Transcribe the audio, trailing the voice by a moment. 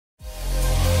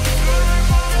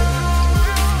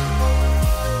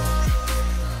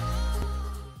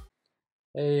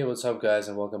Hey, what's up guys,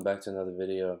 and welcome back to another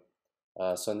video.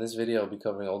 So in this video I'll be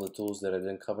covering all the tools that I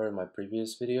didn't cover in my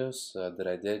previous videos that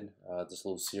I did, this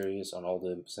little series on all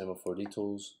the Cinema 4D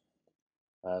tools.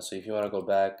 So if you want to go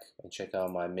back and check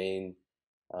out my main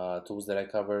tools that I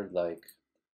covered, like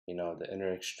the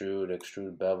inner extrude,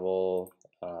 extrude bevel,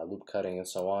 loop cutting, and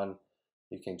so on,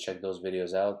 you can check those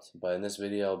videos out. But in this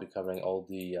video I'll be covering all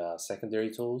the secondary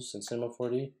tools in Cinema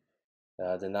 4D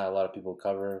that not a lot of people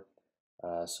cover.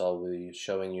 So I'll be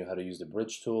showing you how to use the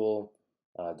bridge tool,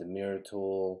 the mirror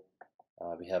tool,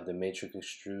 we have the matrix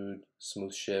extrude,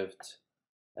 smooth shift,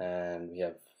 and we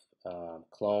have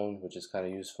clone, which is kind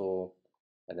of useful,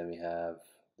 and then we have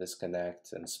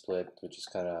disconnect and split, which is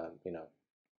kind of,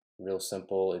 real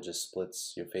simple. It just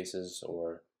splits your faces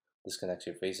or disconnects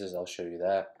your faces. I'll show you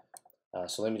that.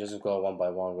 So let me just go one by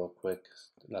one real quick,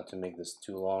 not to make this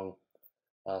too long.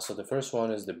 So the first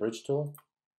one is the bridge tool.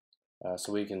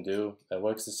 So what you can do, it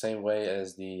works the same way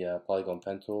as the polygon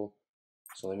pen tool.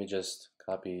 So let me just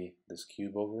copy this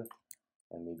cube over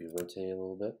and maybe rotate it a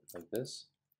little bit like this.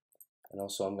 And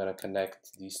also I'm going to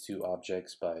connect these two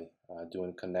objects by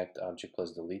doing connect object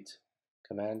plus delete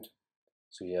command.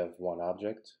 So you have one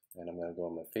object, and I'm going to go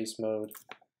in my face mode,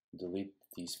 delete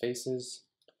these faces.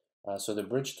 So the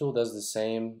bridge tool does the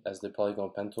same as the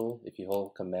polygon pen tool. If you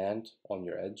hold command on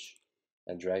your edge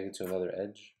and drag it to another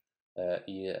edge,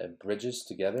 it bridges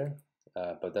together,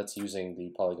 but that's using the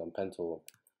polygon pen tool.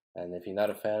 And if you're not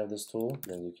a fan of this tool,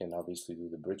 then you can obviously do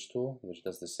the bridge tool, which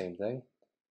does the same thing.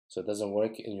 So it doesn't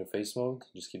work in your face mode,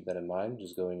 just keep that in mind.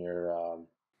 Just go in your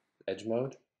edge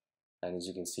mode, and as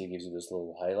you can see, it gives you this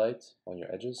little highlight on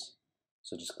your edges.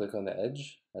 So just click on the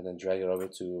edge and then drag it over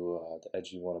to the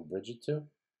edge you want to bridge it to.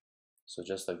 So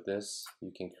just like this,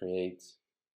 you can create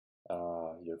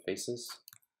your faces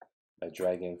by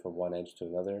dragging from one edge to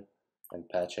another and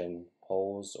patch in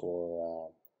holes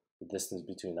or the distance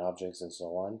between objects and so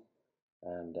on.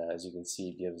 And as you can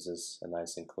see, it gives us a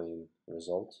nice and clean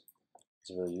result.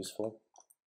 It's really useful.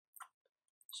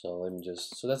 So let me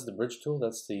just, so that's the bridge tool.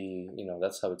 That's the,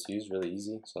 that's how it's used, really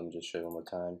easy. So let me just show you one more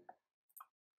time.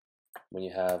 When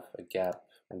you have a gap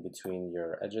in between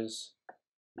your edges,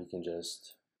 you can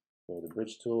just go to the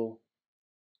bridge tool,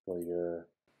 go to your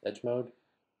edge mode,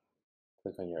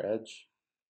 click on your edge,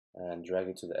 and drag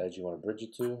it to the edge you want to bridge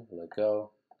it to, let go,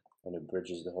 and it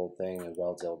bridges the whole thing and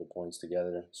welds all the points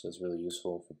together. So it's really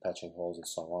useful for patching holes and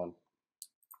so on.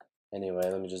 Anyway,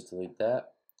 let me just delete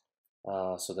that.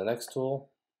 So the next tool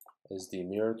is the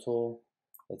mirror tool.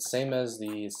 It's same as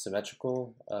the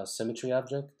symmetrical symmetry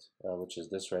object, which is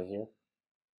this right here.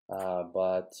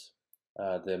 But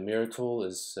the mirror tool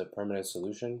is a permanent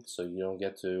solution, so you don't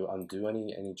get to undo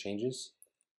any changes.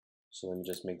 So let me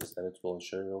just make this edit tool and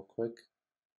show you real quick.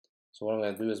 So what I'm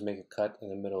going to do is make a cut in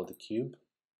the middle of the cube.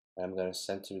 And I'm going to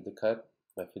center the cut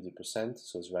by 50%,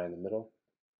 so it's right in the middle.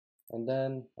 And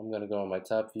then I'm going to go on my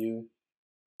top view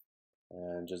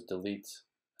and just delete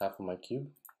half of my cube,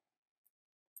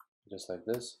 just like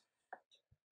this.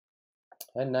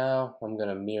 And now I'm going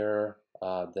to mirror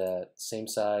that same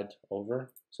side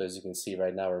over. So as you can see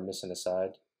right now, we're missing a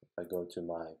side. If I go to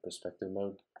my perspective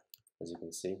mode, as you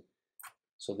can see.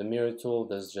 So the mirror tool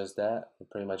does just that.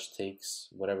 It pretty much takes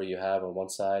whatever you have on one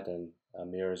side and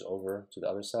mirrors over to the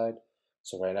other side.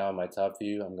 So right now in my top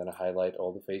view, I'm going to highlight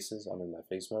all the faces. I'm in my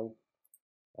face mode.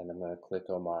 And I'm going to click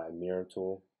on my mirror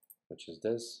tool, which is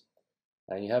this.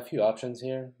 And you have a few options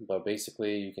here, but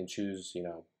basically you can choose,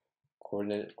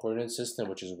 coordinate system,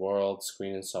 which is world,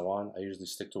 screen, and so on. I usually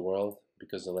stick to world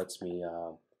because it lets me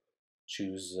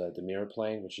choose the mirror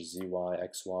plane, which is ZY,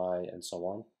 XY, and so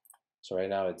on. So right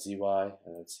now it's ZY,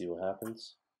 and let's see what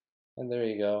happens. And there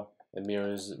you go. It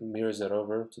mirrors it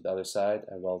over to the other side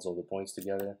and welds all the points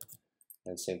together.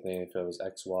 And same thing if it was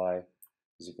XY,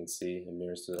 as you can see, it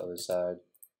mirrors to the other side.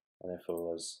 And if it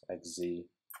was XZ,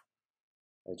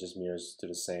 it just mirrors to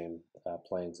the same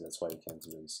planes, and that's why you can't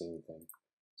really see anything.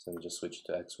 So let me just switch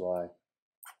to XY,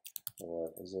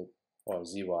 or is it, oh,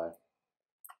 ZY.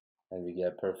 And we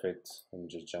get perfect, let me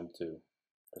just jump to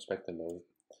perspective mode.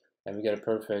 And we get a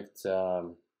perfect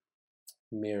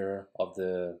mirror of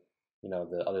the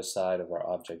the other side of our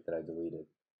object that I deleted.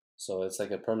 So it's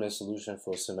like a permanent solution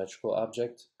for a symmetrical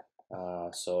object.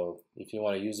 So if you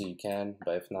want to use it, you can,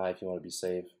 but if not, if you want to be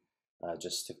safe,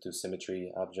 just stick to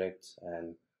symmetry object,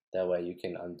 and that way you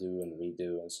can undo and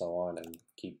redo and so on, and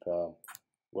keep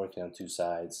working on two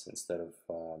sides instead of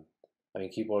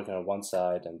keep working on one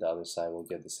side and the other side will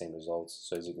get the same results.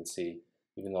 So as you can see,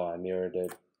 even though I mirrored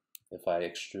it, if I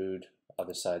extrude,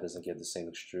 other side doesn't get the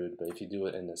same extrude. But if you do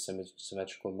it in the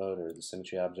symmetrical mode or the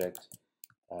symmetry object,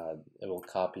 it will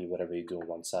copy whatever you do on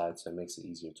one side, so it makes it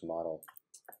easier to model.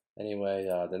 Anyway,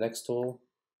 the next tool,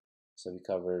 so we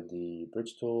covered the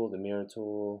bridge tool, the mirror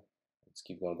tool. Let's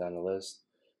keep going down the list.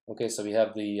 Okay, so we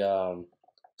have the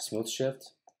smooth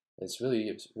shift. It's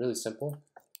really simple.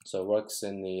 So it works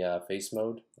in the face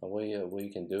mode. And what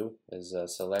you can do is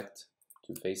select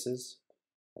two faces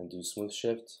and do smooth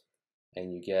shift,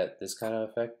 and you get this kind of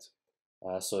effect.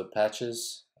 So it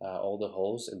patches all the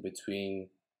holes in between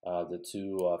the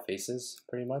two faces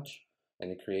pretty much,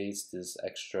 and it creates this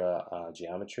extra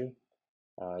geometry.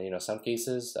 Some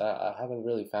cases I haven't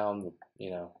really found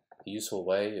a useful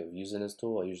way of using this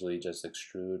tool. I usually just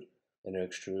extrude, inner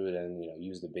extrude, and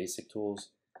use the basic tools.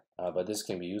 But this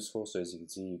can be useful. So as you can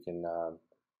see, you can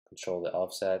control the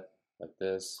offset like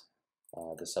this,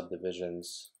 the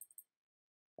subdivisions,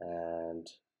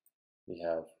 and we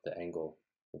have the angle,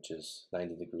 which is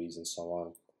 90 degrees and so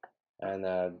on. And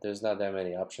there's not that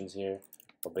many options here,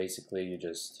 but basically you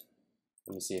just,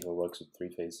 let me see if it works with three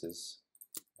faces.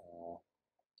 Let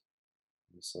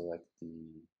me select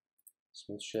the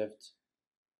smooth shift,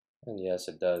 and yes,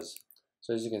 it does.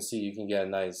 So as you can see, you can get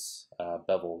nice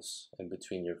bevels in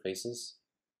between your faces.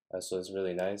 So it's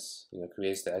really nice,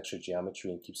 creates the extra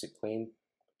geometry and keeps it clean.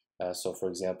 So for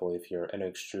example, if your inner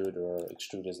extrude or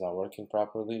extrude is not working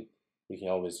properly, you can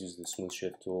always use the smooth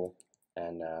shift tool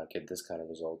and get this kind of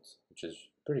result, which is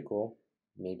pretty cool,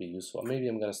 maybe useful. Maybe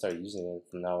I'm gonna start using it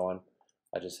from now on.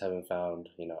 I just haven't found,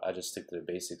 I just stick to the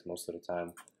basics most of the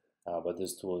time. But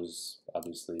this tool is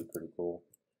obviously pretty cool.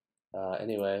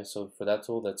 Anyway, so for that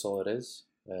tool, that's all it is.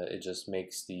 It just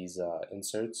makes these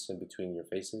inserts in between your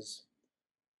faces.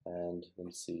 And let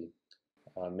me see,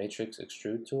 matrix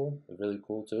extrude tool, really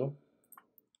cool too.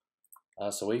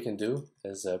 So what you can do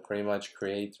is pretty much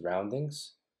create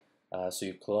roundings. So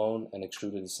you clone and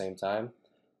extrude at the same time.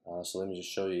 So let me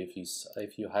just show you.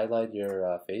 If you highlight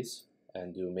your face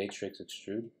and do matrix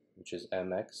extrude, which is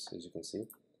MX, as you can see,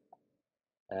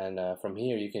 and from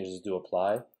here you can just do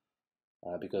apply,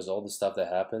 because all the stuff that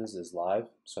happens is live.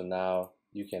 So now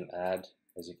you can add,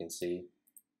 as you can see,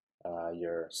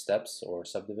 your steps or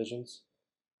subdivisions,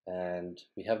 and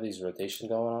we have these rotation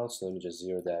going on. So let me just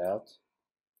zero that out,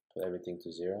 put everything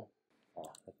to 0.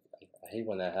 I hate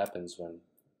when that happens, when it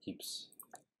keeps.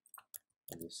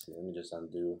 Let me see. Let me just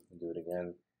undo and do it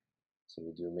again. So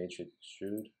we do matrix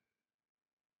extrude,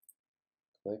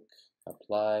 click,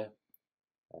 apply,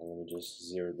 and let me just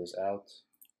zero this out.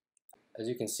 As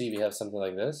you can see, we have something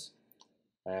like this,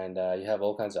 and you have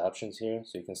all kinds of options here.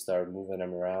 So you can start moving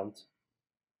them around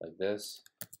like this.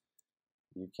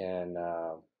 You can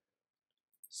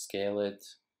scale it.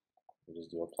 We'll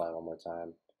just do apply one more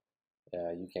time.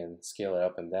 You can scale it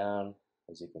up and down,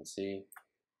 as you can see.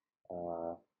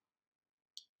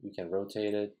 You can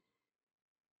rotate it.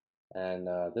 And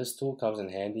this tool comes in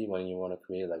handy when you want to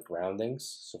create like roundings.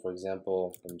 So for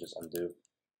example, let me just undo.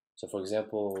 So for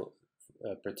example,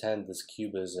 pretend this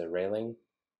cube is a railing,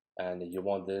 and you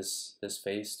want this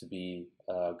face to be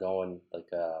going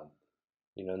like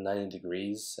 90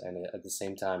 degrees, and at the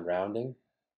same time rounding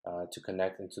to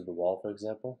connect into the wall, for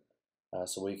example.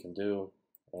 So what you can do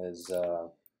is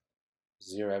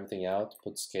zero everything out,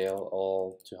 put scale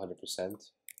all to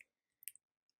 100%,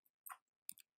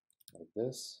 like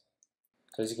this.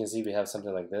 So as you can see, we have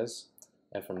something like this,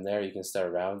 and from there you can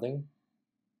start rounding.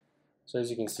 So as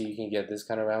you can see, you can get this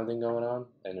kind of rounding going on,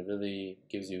 and it really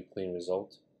gives you a clean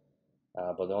result.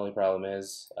 But the only problem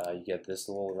is you get this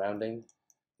little rounding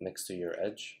next to your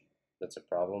edge. That's a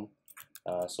problem.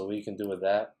 So what you can do with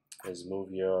that is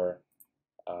move your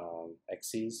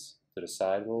axes to the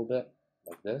side a little bit,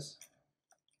 like this,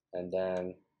 and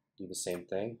then do the same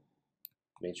thing,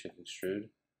 matrix extrude,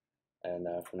 and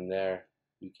from there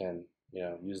you can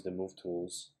use the move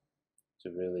tools to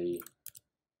really,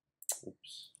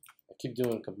 oops, I keep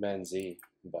doing Command Z,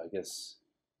 but I guess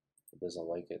it doesn't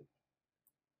like it.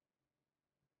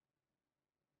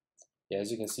 Yeah, as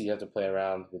you can see, you have to play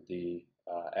around with the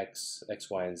X,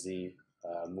 Y, and Z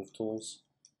move tools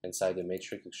inside the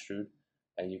matrix extrude,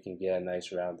 and you can get a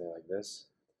nice rounding like this.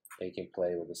 And you can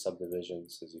play with the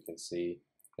subdivisions, as you can see,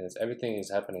 and everything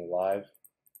is happening live,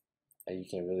 and you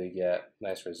can really get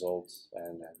nice results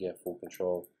and get full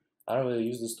control. I don't really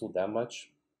use this tool that much.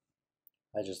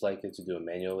 I just like it to do it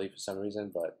manually for some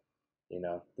reason, but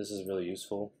this is really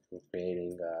useful for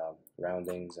creating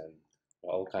roundings and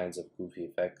all kinds of goofy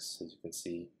effects, as you can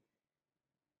see,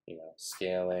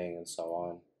 scaling and so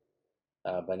on.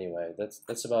 But anyway,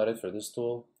 that's about it for this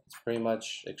tool. It's pretty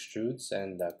much extrudes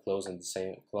and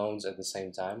clones at the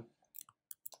same time.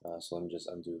 So let me just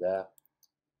undo that.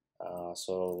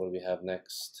 So what do we have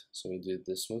next? So we did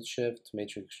the smooth shift,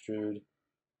 matrix extrude.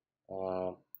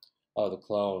 Oh, the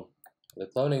clone. The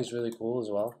cloning is really cool as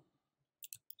well.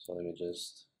 So let me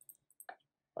just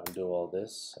undo all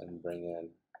this and bring in,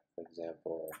 for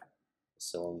example, a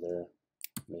cylinder,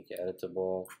 make it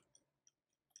editable,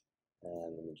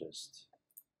 and let me just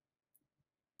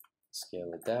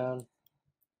scale it down.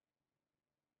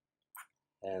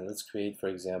 And let's create, for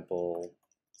example,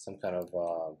 some kind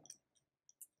of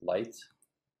light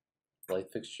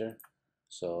fixture.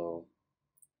 So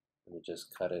let me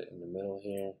just cut it in the middle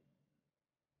here,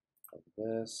 like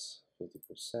this,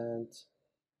 50%,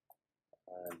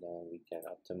 and then we can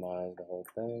optimize the whole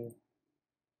thing.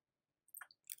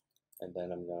 And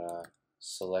then I'm gonna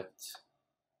select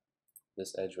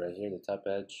this edge right here, the top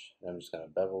edge, and I'm just gonna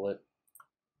bevel it.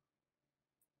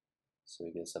 So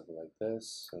we get something like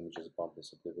this. Let me just bump the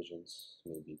subdivisions,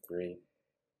 maybe 3.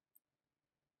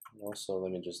 And also,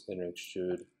 let me just inner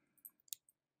extrude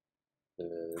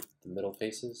the middle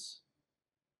faces.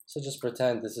 So just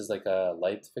pretend this is like a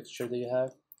light fixture that you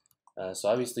have. So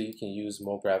obviously you can use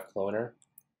MoGraph Cloner,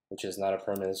 which is not a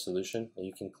permanent solution.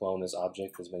 You can clone this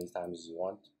object as many times as you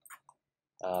want.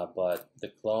 But the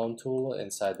clone tool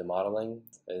inside the modeling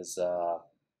is a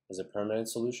permanent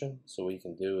solution. So what you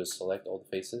can do is select all the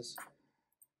faces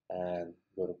and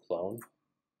go to clone.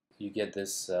 You get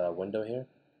this window here.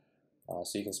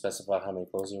 So you can specify how many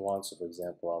clones you want. So for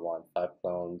example, I want 5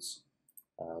 clones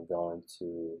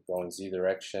going Z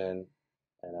direction,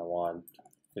 and I want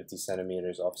 50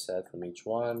 centimeters offset from each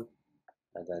one,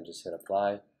 and then just hit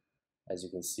apply. As you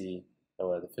can see,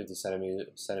 the 50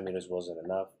 centimeters wasn't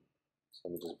enough, so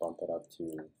let me just bump it up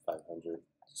to 500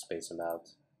 to space them out,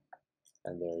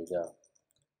 and there you go.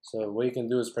 So what you can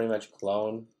do is pretty much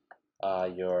clone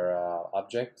your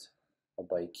object,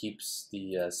 but it keeps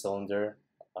the cylinder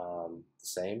the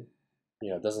same.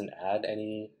 It doesn't add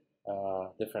any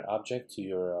different object to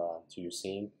your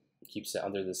scene. It keeps it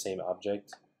under the same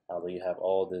object, but you have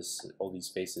all these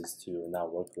faces to now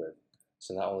work with.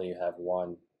 So not only you have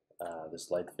one, this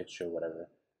light fixture, whatever,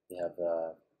 you have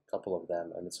a couple of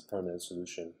them, and it's a permanent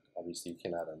solution. Obviously, you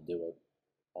cannot undo it.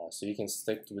 So you can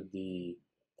stick with the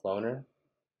cloner,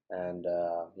 and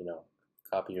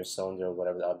copy your cylinder or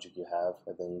whatever the object you have,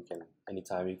 and then you can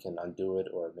anytime you can undo it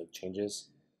or make changes.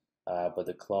 But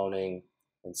the cloning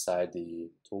inside the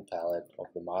tool palette of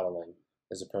the modeling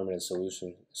is a permanent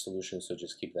solution, so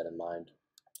just keep that in mind.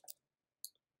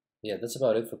 Yeah, that's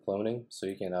about it for cloning. So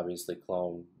you can obviously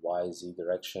clone Y, Z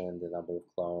direction, the number of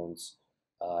clones.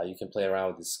 You can play around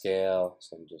with the scale.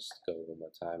 So let me just go one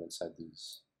more time inside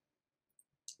these.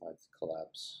 Let's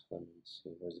collapse. Let me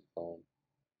see, where's the clone?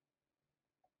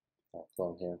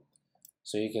 Clone here.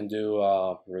 So you can do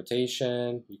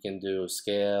rotation, you can do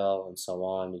scale, and so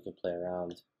on. You can play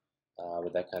around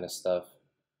with that kind of stuff,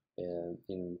 and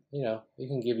it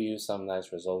can give you some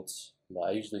nice results. But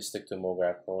I usually stick to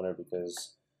MoGraph Cloner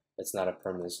because it's not a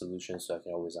permanent solution, so I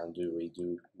can always undo,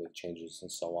 redo, make changes,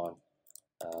 and so on.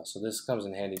 So this comes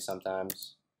in handy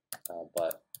sometimes,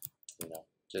 but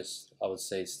just I would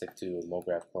say stick to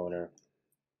MoGraph Cloner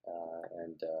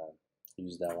and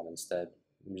use that one instead.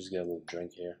 Let me just get a little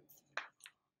drink here.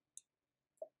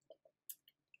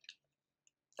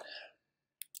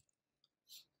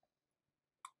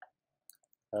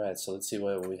 Alright, so let's see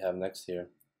what we have next here.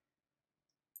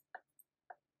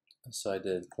 So I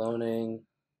did cloning,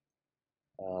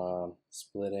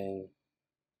 splitting,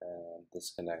 and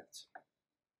disconnect.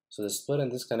 So the split and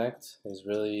disconnect is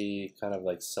really kind of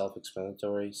like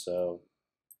self-explanatory. So,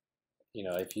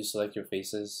 if you select your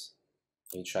faces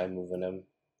and you try moving them,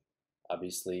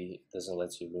 obviously it doesn't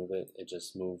let you move it. It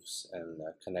just moves and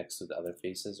connects to the other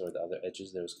faces or the other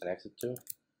edges that it was connected to.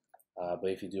 But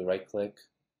if you do right click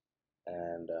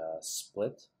and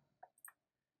split,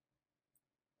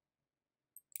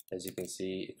 as you can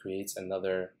see, it creates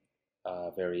another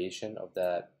variation of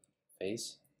that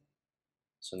face.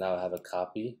 So now I have a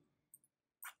copy.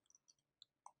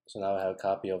 So now I have a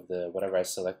copy of the whatever I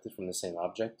selected from the same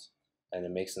object, and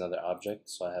it makes another object.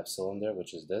 So I have cylinder,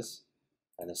 which is this,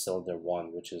 and a cylinder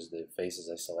 1, which is the faces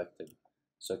I selected.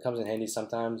 So it comes in handy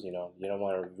sometimes. You don't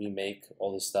want to remake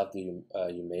all the stuff that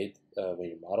you made when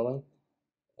you're modeling,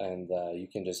 and you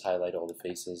can just highlight all the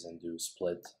faces and do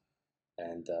split,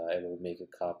 and it will make a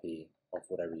copy of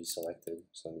whatever you selected.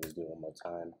 So let me just do it one more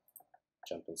time.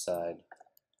 Jump inside.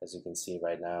 As you can see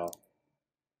right now,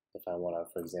 if I want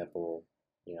to, for example,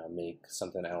 make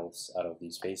something else out of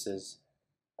these faces,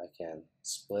 I can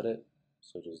split it.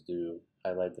 So just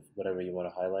highlight whatever you want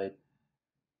to highlight,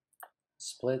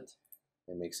 split,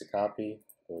 it makes a copy.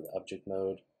 Go to object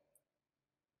mode,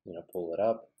 pull it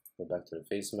up, go back to the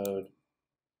face mode,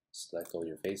 select all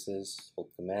your faces, hold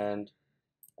command,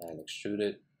 and extrude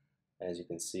it. And as you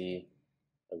can see,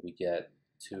 we get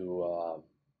two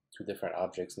different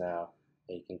objects now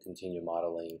and you can continue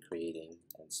modeling, creating,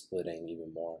 and splitting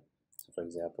even more. So for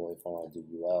example, if I want to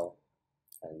do UL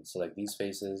and select these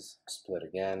faces, split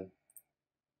again,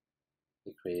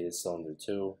 it created cylinder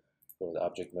 2, go to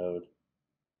object mode,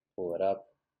 pull it up,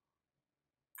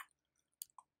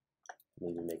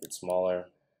 maybe make it smaller.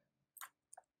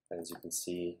 And as you can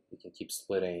see, you can keep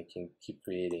splitting, you can keep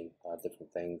creating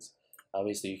different things.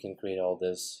 Obviously, you can create all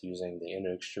this using the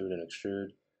inner extrude and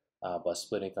extrude, but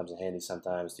splitting comes in handy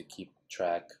sometimes to keep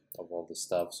track of all this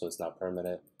stuff so it's not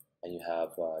permanent, and you have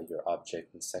your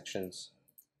object in sections,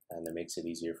 and it makes it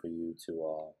easier for you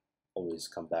to always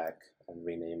come back and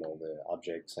rename all the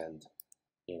objects and,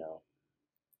 you know,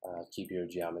 keep your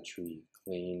geometry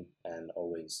clean, and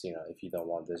always, you know, if you don't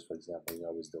want this, for example, you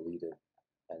always delete it,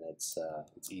 and it's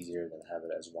easier than have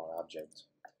it as one object.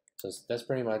 So that's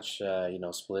pretty much you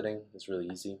know, splitting. It's really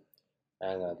easy.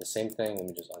 And the same thing, let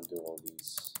me just undo all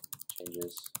these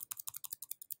changes.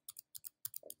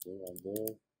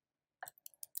 Undo.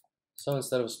 So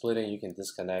instead of splitting, you can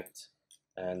disconnect,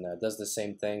 and does the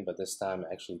same thing, but this time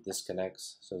actually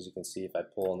disconnects. So as you can see, if I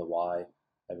pull on the Y,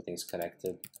 everything's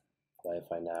connected. But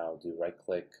if I now do right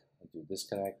click and do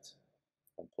disconnect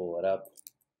and pull it up,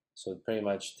 so it pretty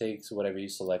much takes whatever you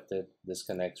selected,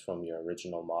 disconnects from your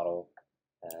original model,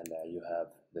 and you have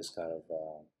this kind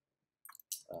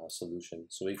of solution.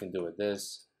 So we can do with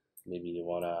this. Maybe you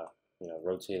want to, you know,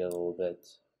 rotate it a little bit,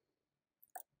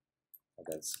 and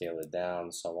then scale it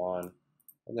down, so on.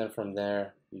 And then from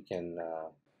there, you can,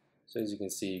 so as you can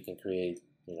see, you can create,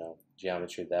 you know,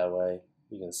 geometry that way.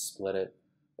 You can split it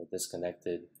or disconnect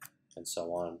it, and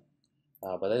so on.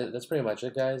 But that's pretty much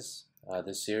it, guys.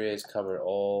 This series covered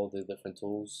all the different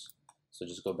tools, so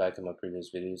just go back to my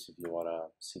previous videos if you want to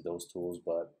see those tools.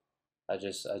 But I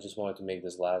just wanted to make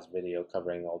this last video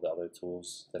covering all the other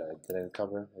tools that I didn't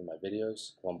cover in my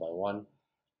videos one by one.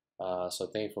 So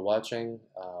thank you for watching.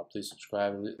 Please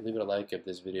subscribe and leave it a like if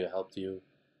this video helped you,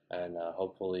 and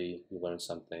hopefully you learned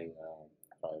something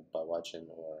by watching,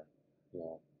 or, you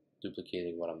know,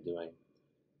 duplicating what I'm doing.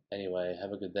 Anyway,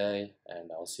 have a good day,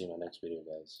 and I'll see you in my next video,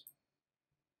 guys.